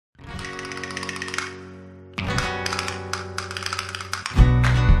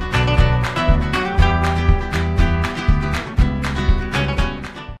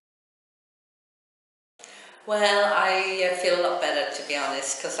Well, I feel a lot better, to be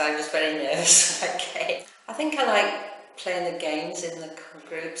honest, because I was very nervous. Okay. I think I like playing the games in the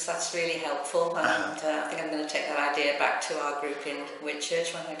groups. That's really helpful, and I think I'm going to take that idea back to our group in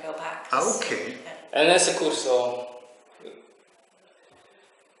Whitchurch when I go back. Okay. En ese curso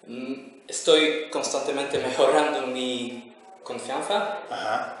estoy constantemente mejorando mi confianza,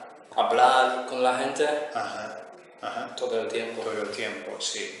 hablar con la gente todo el tiempo. Todo el tiempo,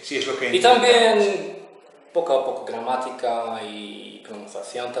 sí. Sí, es lo que Y también poco a poco gramática y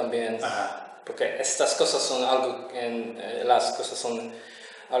pronunciación también. Porque estas cosas son algo en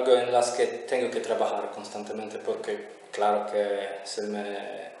las que tengo que trabajar constantemente, porque claro que se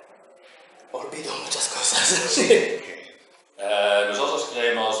me olvidan muchas cosas. Sí. Nosotros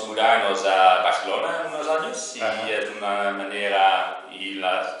queremos mudarnos a Barcelona en unos años y es una manera, y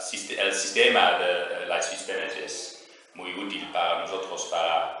el sistema de LightSpeed Spanish es muy útil para nosotros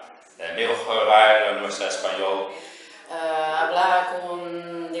para mejorar nuestro español. Hablar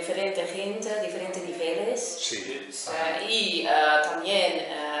con diferente gente, diferentes niveles. Sí. Y también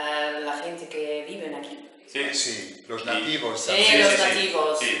la gente que vive aquí. Sí, los nativos. Sí, los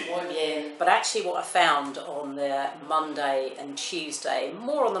nativos. Sí. Muy bien. But actually what I found on the Monday and Tuesday,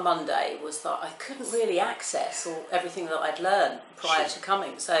 more on the Monday, was that I couldn't really access everything that I'd learned prior to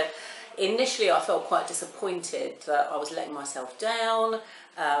coming. So initially I felt quite disappointed that I was letting myself down.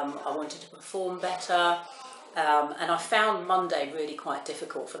 I wanted to perform better. And I found Monday really quite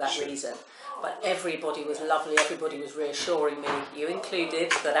difficult for that reason. But everybody was lovely, everybody was reassuring me, you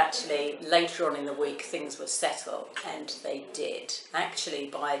included, that actually later on in the week things were settled, and they did. Actually,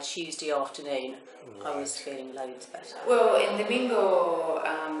 by Tuesday afternoon, I was feeling loads better. Well, en domingo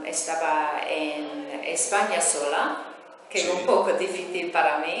estaba en España sola, que es un poco difícil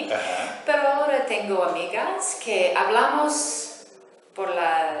para mí, pero ahora tengo amigas que hablamos por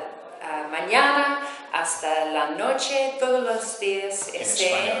la mañana hasta la noche, todos los días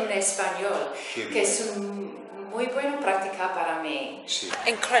en español, que es muy bueno practicar para mí.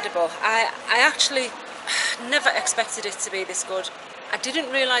 Incredible. I actually never expected it to be this good. I didn't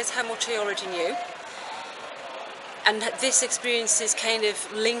realise how much I already knew, and this experience is kind of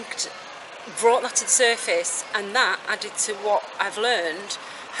brought that to the surface, and that added to what I've learned.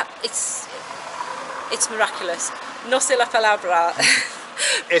 It's miraculous. No sé la palabra.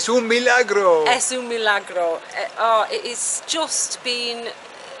 Es un milagro! Es un milagro. It has just been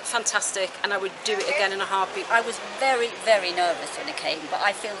fantastic, and I would do it again in a heartbeat. I was very, very nervous when it came, but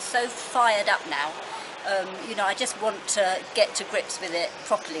I feel so fired up now. I just want to get to grips with it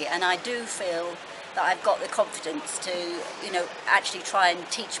properly, and I do feel that I've got the confidence to, actually try and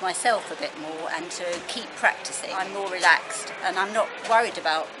teach myself a bit more and to keep practicing. I'm more relaxed, and I'm not worried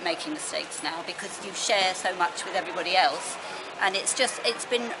about making mistakes now because you share so much with everybody else. And it's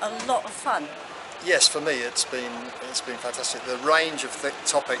been a lot of fun. Yes, for me it's been fantastic. The range of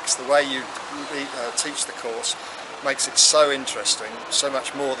topics, the way you teach the course makes it so interesting, so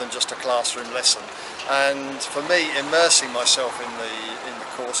much more than just a classroom lesson. And for me, immersing myself in the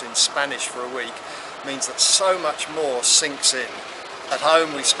course in Spanish for a week means that so much more sinks in. At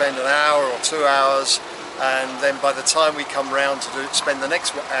home we spend an hour or 2 hours, and then by the time we come round to spend the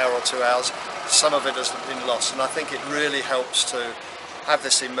next hour or 2 hours, some of it has been lost, and I think it really helps to have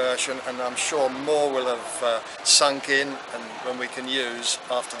this immersion, and I'm sure more will have sunk in and when we can use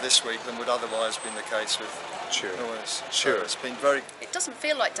after this week than would otherwise have been the case with noise. Sure. So it's been very... It doesn't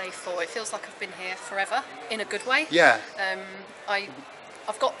feel like day 4, it feels like I've been here forever, in a good way. Yeah.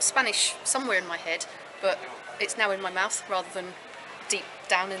 I've got Spanish somewhere in my head, but it's now in my mouth rather than deep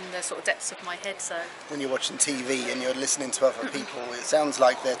down in the sort of depths of my head. So when you're watching TV and you're listening to other people, it sounds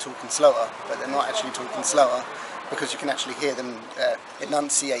like they're talking slower, but they're not actually talking slower, because you can actually hear them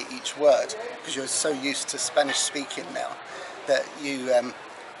enunciate each word, because you're so used to Spanish speaking now that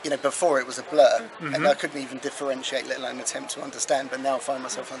before it was a blur, and I couldn't even differentiate, let alone attempt to understand, but now I find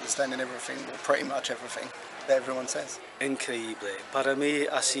myself understanding everything, or pretty much everything that everyone says. Increíble. Para mí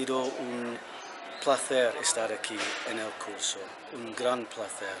ha sido un placer estar aquí en el curso, un gran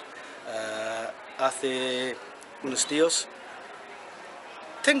placer. Hace unos días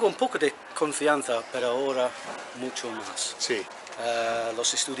tengo un poco de confianza, pero ahora mucho más. Sí.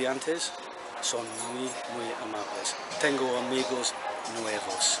 Los estudiantes son muy, muy amables. Tengo amigos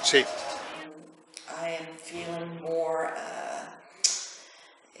nuevos. Sí. I am feeling more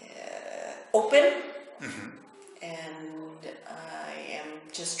open, and I am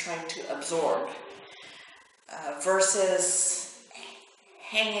just trying to absorb versus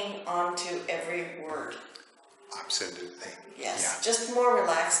hanging on to every word. Absolutely. Yes, Yeah. just more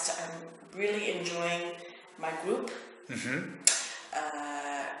relaxed. I'm really enjoying my group, and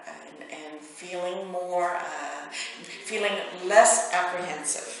feeling more, feeling less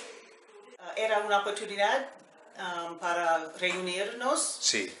apprehensive. Era una oportunidad para reunirnos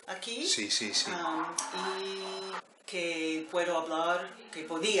Sí. aquí. Sí. Y que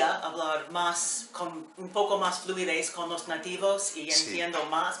podía hablar más, con un poco más fluidez con los nativos y entiendo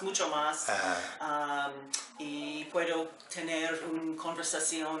mucho más. Y puedo tener una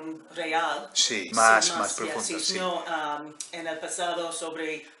conversación real. Sí, más profunda. Sí. No, en el pasado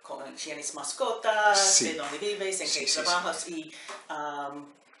sobre quién tienes mascotas, de dónde vives, en qué trabajas y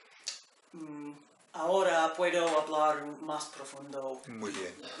ahora puedo hablar más profundo. Muy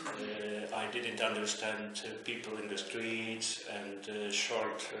bien. I didn't understand people in the streets and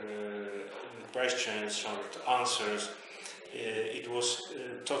short questions, short answers. It was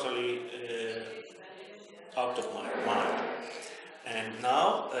totally out of my mind. And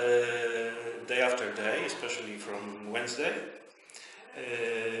now, day after day, especially from Wednesday,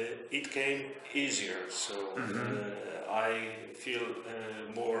 it came easier. So I feel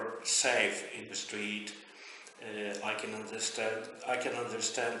more safe in the street. I can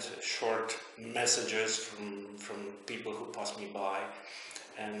understand short messages from people who pass me by,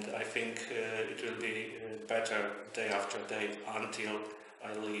 and I think it will be better day after day until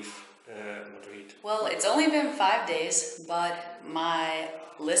I leave Madrid. Well, it's only been 5 days, but my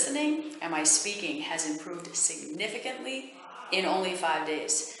listening and my speaking has improved significantly in only 5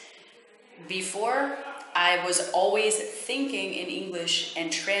 days. Before, I was always thinking in English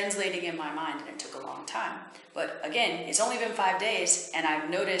and translating in my mind, and it took a long time. But again, it's only been 5 days, and I've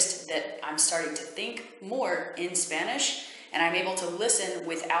noticed that I'm starting to think more in Spanish, and I'm able to listen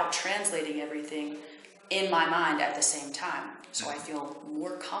without translating everything in my mind at the same time. So I feel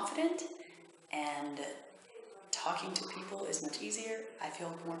more confident, and talking to people is much easier. I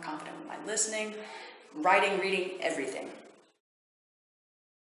feel more confident with my listening, writing, reading, everything.